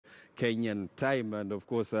Kenyan time, and of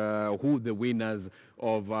course who the winners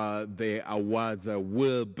of the awards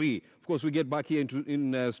will be. Of course, we get back here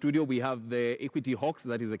in studio. We have the Equity Hawks,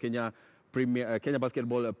 that is the Kenya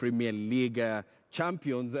Basketball Premier League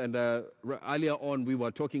champions, and earlier on we were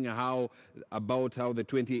talking about how the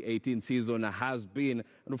 2018 season has been,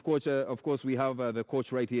 and of course we have the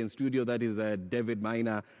coach right here in studio, that is David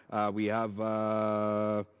Maina. We have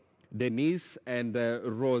Denise and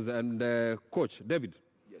Rose, and Coach David.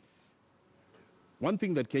 Yes. One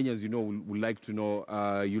thing that Kenyans, would like to know,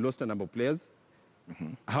 you lost a number of players.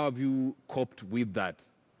 Mm-hmm. How have you coped with that?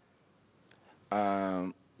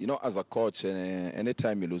 As a coach,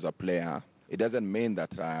 anytime you lose a player, it doesn't mean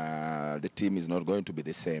that the team is not going to be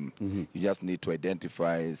the same. Mm-hmm. You just need to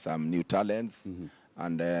identify some new talents. Mm-hmm.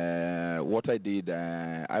 And what I did,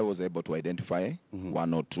 I was able to identify Mm-hmm.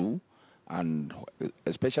 one or two, and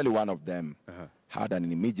especially one of them Uh-huh. had an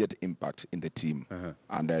immediate impact in the team. Uh-huh.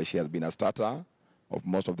 And she has been a starter of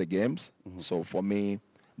most of the games. Mm-hmm. So for me,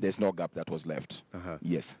 there's no gap that was left. Uh-huh.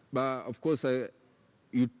 Yes. But of course,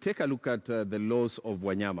 you take a look at the loss of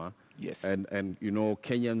Wanyama. Yes. And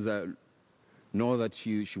Kenyans know that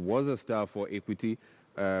she was a star for Equity.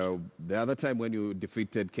 The other time when you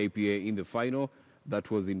defeated KPA in the final, that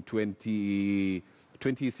was in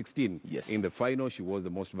 2016. Yes. In the final, she was the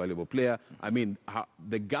most valuable player. I mean,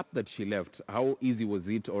 the gap that she left, how easy was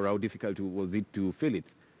it, or how difficult was it to fill it?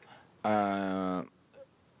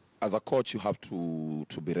 As a coach, you have to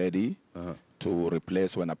be ready Uh-huh. to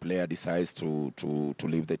replace when a player decides to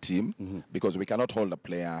leave the team, Mm-hmm. because we cannot hold a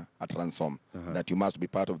player at ransom, Uh-huh. that you must be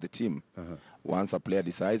part of the team. Uh-huh. Once a player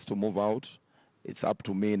decides to move out, it's up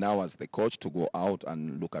to me now as the coach to go out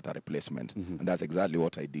and look at a replacement. Mm-hmm. And that's exactly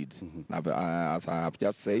what I did. As I have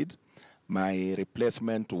just said, my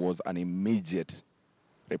replacement was an immediate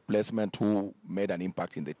replacement who made an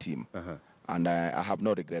impact in the team. Uh-huh. And I have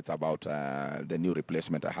no regrets about the new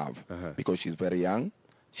replacement I have, Uh-huh. because she's very young.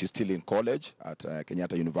 She's still in college at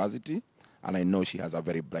Kenyatta University, and I know she has a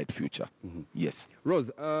very bright future. Mm-hmm. Yes. Rose,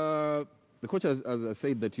 the coach has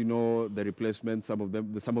said that, the replacements, some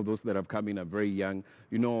of those that have come in are very young.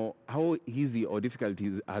 How easy or difficult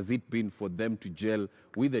has it been for them to gel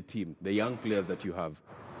with the team, the young players that you have?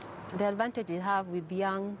 The advantage we have with the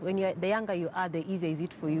young, the younger you are, the easier is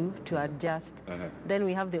it for you to adjust. Uh-huh. Then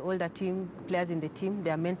we have the older players in the team, they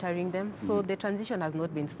are mentoring them. So the transition has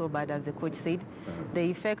not been so bad, as the coach said. The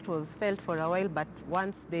effect was felt for a while, but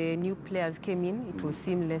once the new players came in, it was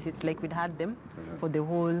seamless. It's like we'd had them for the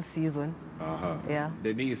whole season. Uh-huh. Yeah.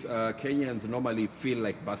 Denise, Kenyans normally feel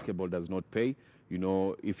like basketball does not pay.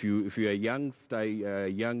 If you're a youngster,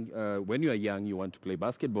 when you are young, you want to play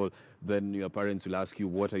basketball, then your parents will ask you,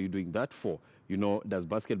 what are you doing that for? Does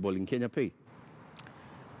basketball in Kenya pay?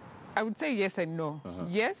 I would say yes and no. Uh-huh.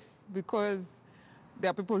 Yes, because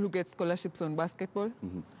there are people who get scholarships on basketball,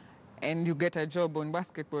 and you get a job on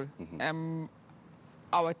basketball.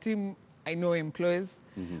 Our team, I know, employs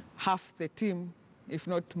half the team, if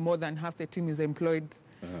not more than half the team is employed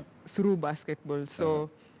through basketball. So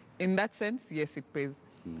in that sense, yes, it pays.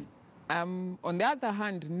 On the other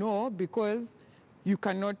hand, no, because you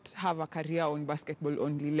cannot have a career on basketball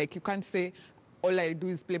only. Like, you can't say, all I do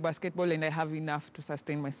is play basketball and I have enough to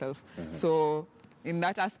sustain myself. So in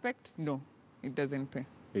that aspect, no, it doesn't pay.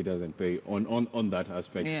 It doesn't pay on that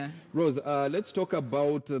aspect. Yeah. Rose, let's talk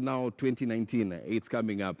about now 2019. It's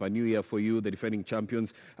coming up, a new year for you, the defending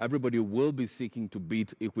champions. Everybody will be seeking to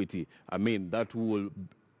beat Equity. I mean,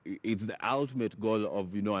 it's the ultimate goal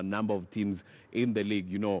of, a number of teams in the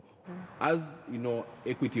league. As,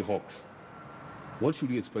 Equity Hawks, what should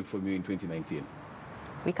we expect from you in 2019?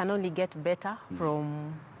 We can only get better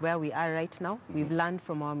from where we are right now. We've learned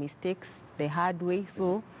from our mistakes the hard way,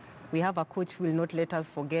 so we have a coach who will not let us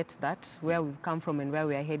forget that, where we've come from and where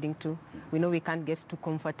we are heading to. We know we can't get too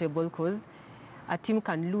comfortable, because a team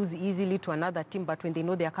can lose easily to another team, but when they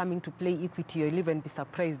know they are coming to play Equity, you'll even be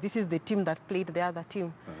surprised. This is the team that played the other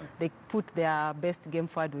team. They put their best game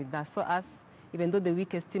forward with us. So us, even though the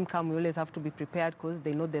weakest team come, we always have to be prepared, because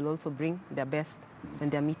they know they'll also bring their best when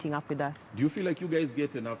they're meeting up with us. Do you feel like you guys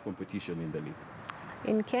get enough competition in the league?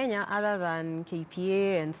 In Kenya, other than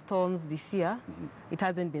KPA and Storms this year, it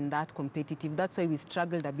hasn't been that competitive. That's why we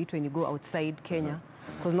struggled a bit when you go outside Kenya,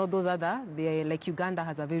 because not those other, like Uganda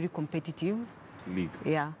has a very competitive league.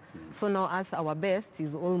 Yeah. So now our best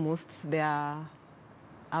is almost their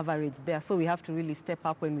average there. So we have to really step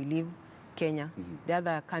up when we leave Kenya. The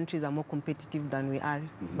other countries are more competitive than we are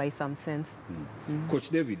by some sense. Coach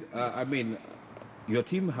David, I mean, your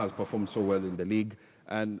team has performed so well in the league,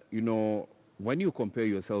 and when you compare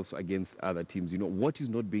yourselves against other teams, what is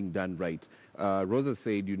not being done right? Rosa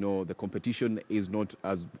said, the competition is not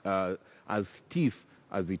as stiff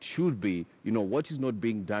as it should be. What is not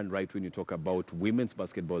being done right when you talk about women's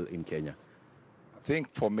basketball in Kenya? I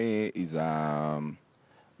think for me is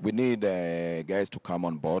we need guys to come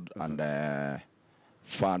on board and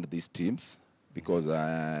fund these teams, because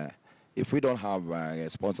if we don't have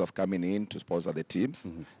sponsors coming in to sponsor the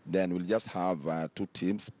teams, then we'll just have 2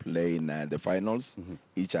 teams playing the finals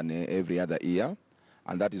each and every other year.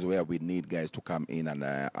 And that is where we need guys to come in and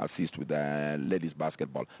assist with the ladies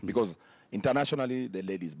basketball. Because internationally, the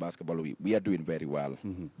ladies basketball, we are doing very well.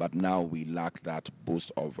 But now we lack that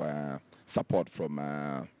boost of support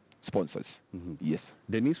from sponsors. Yes.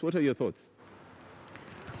 Denise, what are your thoughts?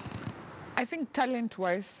 I think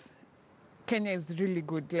talent-wise, Kenya is really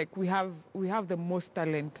good. Like we have the most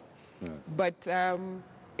talent, but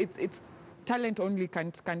it's talent only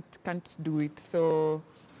can't do it. So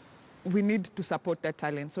we need to support that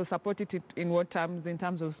talent. So support it in what terms? In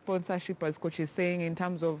terms of sponsorship, as coach is saying, in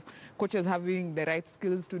terms of coaches having the right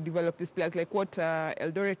skills to develop these players. Like what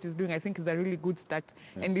Eldoret is doing, I think is a really good start.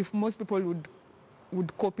 And if most people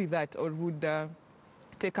would copy that or would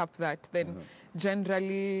take up that, then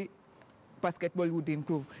generally basketball would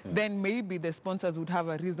improve. Then maybe the sponsors would have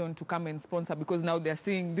a reason to come and sponsor, because now they're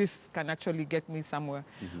seeing this can actually get me somewhere.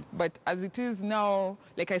 But as it is now,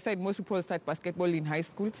 like I said, most people start basketball in high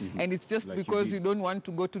school, and it's just like because you don't want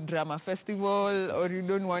to go to drama festival, or you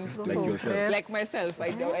don't want to, like yourself. Like myself,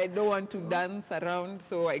 I don't want to dance around,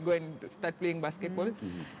 so I go and start playing basketball.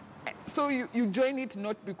 So you join it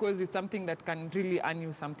not because it's something that can really earn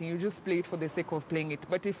you something. You just play it for the sake of playing it.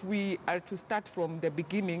 But if we are to start from the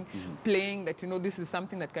beginning, playing that, this is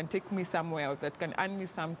something that can take me somewhere, or that can earn me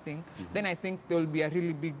something, then I think there will be a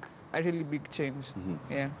really big change.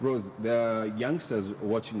 Yeah. Rose, the youngsters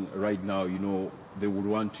watching right now, they would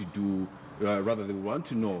want to do, rather they would want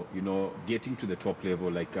to know, getting to the top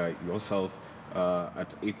level like yourself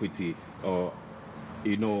at Equity, or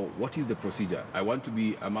what is the procedure? I want to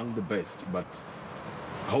be among the best, but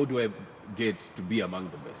how do I get to be among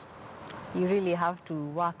the best? You really have to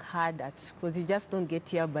work hard because you just don't get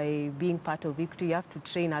here by being part of Equity. You have to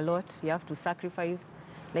train a lot. You have to sacrifice.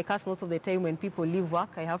 Like us, most of the time when people leave work,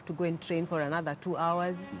 I have to go and train for another 2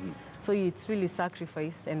 hours. So it's really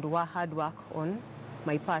sacrifice and hard work on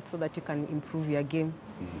my part so that you can improve your game.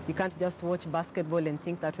 You can't just watch basketball and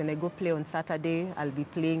think that when I go play on Saturday, I'll be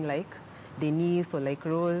playing like Denise or like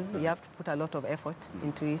Rose. You have to put a lot of effort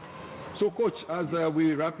into it. So, Coach, as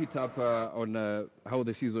we wrap it up on how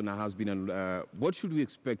the season has been, and what should we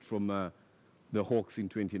expect from the Hawks in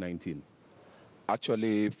 2019?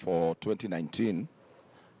 Actually, for 2019,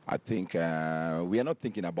 I think we are not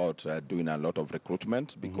thinking about doing a lot of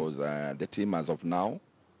recruitment, because the team as of now,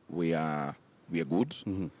 we are good.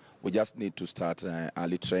 We just need to start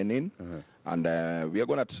early training. And we are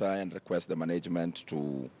going to try and request the management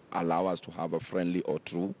to allow us to have a friendly or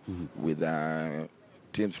two with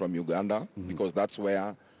teams from Uganda, because that's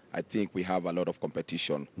where I think we have a lot of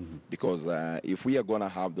competition. Because if we are going to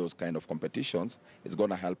have those kind of competitions, it's going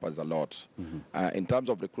to help us a lot. In terms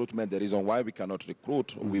of recruitment, the reason why we cannot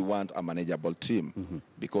recruit, we want a manageable team.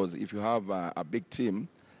 Because if you have a big team,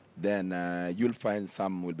 then you'll find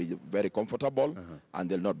some will be very comfortable and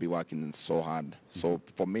they'll not be working so hard. So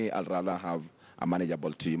for me, I'd rather have a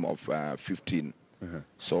manageable team of 15.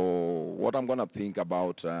 So what I'm going to think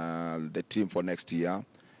about the team for next year,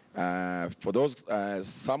 for those,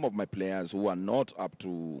 some of my players who are not up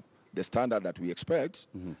to the standard that we expect,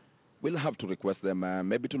 we'll have to request them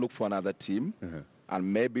maybe to look for another team,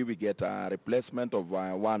 and maybe we get a replacement of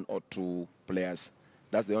 1 or 2 players.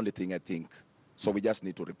 That's the only thing I think. So we just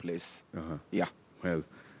need to replace. Yeah. Well,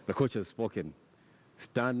 the coach has spoken.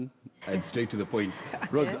 Stern and straight to the point.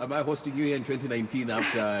 Rose, am I hosting you here in 2019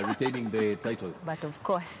 after retaining the title? But of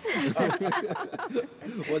course.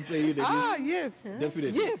 What say you, Denise? Yes.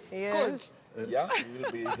 Definitely. Yes, coach. Yeah, we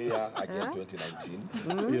will be here again 2019.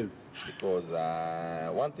 Yes. Because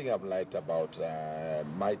one thing I've liked about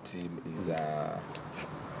my team is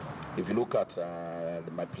if you look at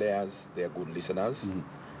my players, they are good listeners,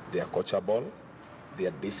 they are coachable, they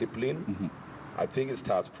are disciplined. I think it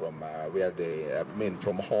starts from where they,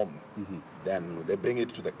 from home. Then they bring it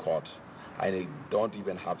to the court. And they don't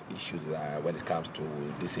even have issues when it comes to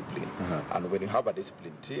discipline. And when you have a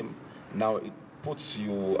disciplined team, now it puts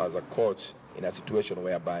you as a coach in a situation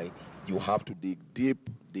whereby you have to dig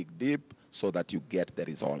deep so that you get the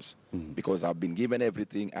results. Because I've been given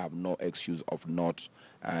everything, I have no excuse of not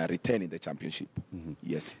retaining the championship.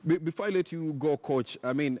 Yes. Before I let you go, Coach,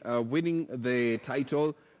 I mean, winning the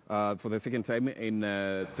title for the second time in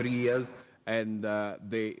 3 years, and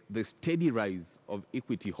the steady rise of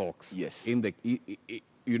Equity Hawks. Yes. In the,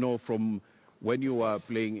 you know, from when you were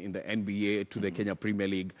playing in the NBA to the Kenya Premier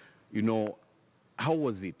League, you know, how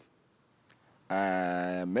was it?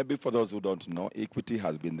 Maybe for those who don't know, Equity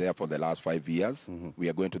has been there for the last 5 years. We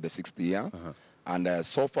are going to the 6th year. And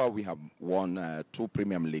so far we have won 2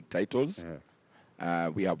 Premium League titles.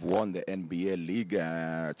 We have won the NBA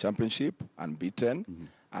League Championship, unbeaten.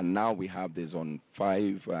 And now we have the Zone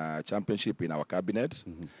 5 Championship in our cabinet.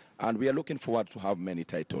 And we are looking forward to have many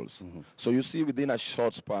titles. So you see, within a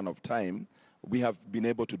short span of time, we have been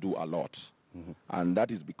able to do a lot. And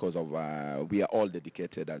that is because of we are all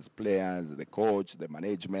dedicated as players, the coach, the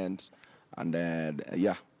management, and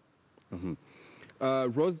yeah.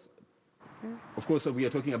 Rose, of course, we are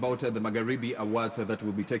talking about the Magharibi Awards that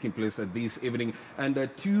will be taking place this evening. And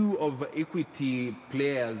 2 of Equity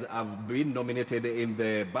players have been nominated in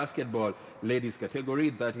the basketball ladies category.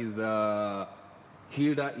 That is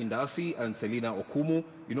Hilda Indasi and Selina Okumu.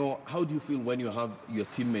 You know, how do you feel when you have your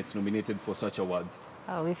teammates nominated for such awards?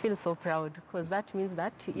 We feel so proud because that means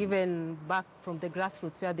that even back from the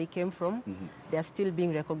grassroots where they came from, they are still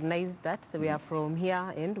being recognized that we are from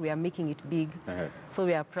here and we are making it big. So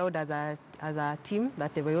we are proud as a team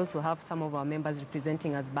that we also have some of our members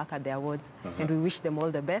representing us back at the awards, and we wish them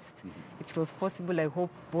all the best. If it was possible, I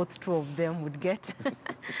hope both 2 of them would get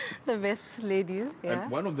the best ladies. Yeah.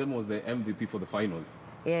 And one of them was the MVP for the finals.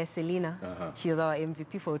 Yeah, Selina. She's our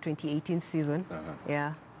MVP for 2018 season.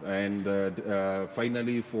 Yeah. And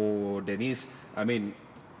finally for Denise, I mean,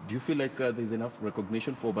 do you feel like there's enough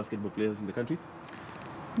recognition for basketball players in the country?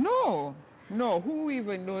 No. Who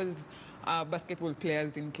even knows basketball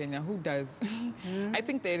players in Kenya? Who does? I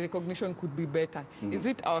think the recognition could be better. Is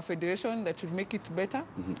it our federation that should make it better?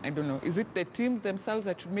 I don't know. Is it the teams themselves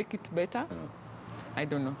that should make it better? I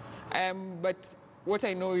don't know. But what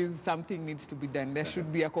I know is something needs to be done. There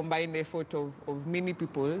should be a combined effort of many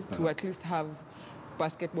people to at least have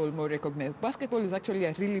basketball more recognized. Basketball is actually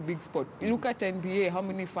a really big sport. Look at NBA. How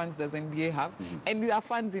many fans does NBA have? And there are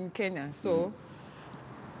fans in Kenya. So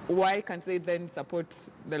why can't they then support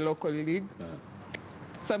the local league?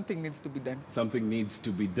 Something needs to be done. Something needs to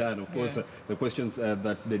be done. Of course, the questions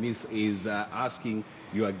that Denise is asking,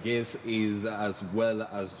 your guess is as well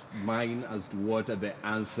as mine as to what the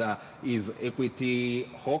answer is. Equity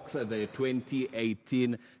Hawks, the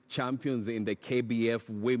 2018 champions in the KBF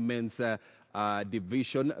women's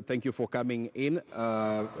division. Thank you for coming in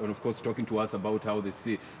and of course talking to us about how the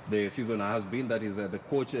season has been. That is the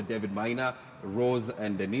coach David Maina, Rose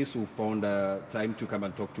and Denise, who found time to come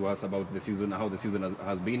and talk to us about the season, how the season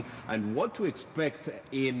has been and what to expect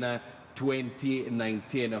in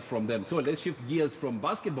 2019 from them. So let's shift gears from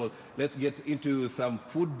basketball. Let's get into some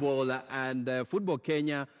football. And Football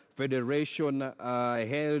Kenya Federation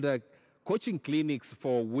held coaching clinics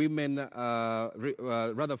for women,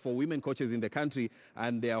 rather for women coaches in the country,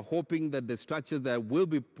 and they are hoping that the structures that will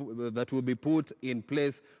be put in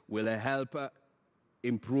place will help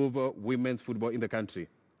improve women's football in the country.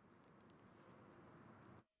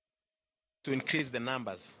 To increase the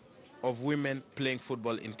numbers of women playing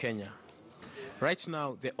football in Kenya. Right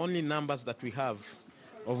now, the only numbers that we have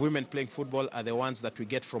of women playing football are the ones that we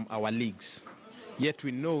get from our leagues. Yet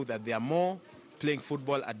we know that there are more playing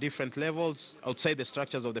football at different levels outside the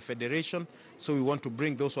structures of the federation, so we want to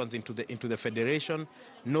bring those ones into the federation,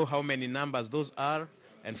 know how many numbers those are,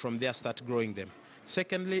 and from there start growing them.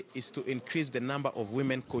 Secondly is to increase the number of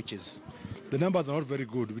women coaches. The numbers are not very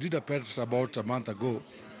good. We did a test about a month ago,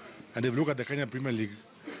 and if you look at the Kenya Premier League,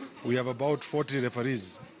 we have about 40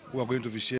 referees who are going to be shared.